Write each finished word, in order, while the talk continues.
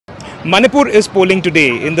Manipur is polling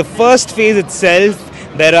today. In the first phase itself,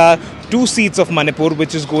 there are 2 seats of Manipur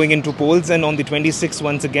which is going into polls, and on the 26th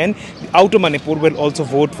once again, the outer Manipur will also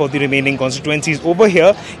vote for the remaining constituencies. Over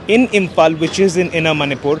here in Impal, which is in inner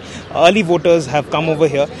Manipur, early voters have come over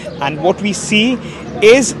here, and what we see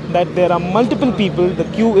is that there are multiple people. The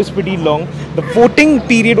queue is pretty long. The voting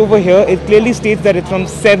period over here, it clearly states that it's from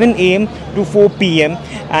 7 a.m. to 4 p.m.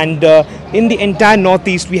 and in the entire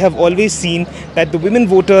northeast we have always seen that the women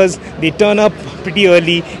voters, they turn up pretty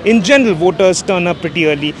early. In general, voters turn up pretty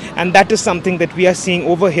early, and that is something that we are seeing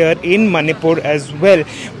over here in Manipur as well.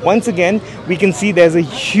 Once again, we can see there's a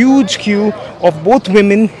huge queue of both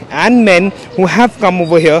women and men who have come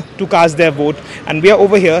over here to cast their vote, and we are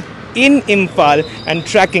over here in Impal and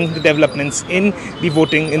tracking the developments in the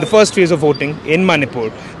voting, in the first phase of voting in Manipur.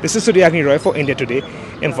 This is Suryagni Roy for India Today,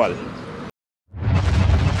 Impal.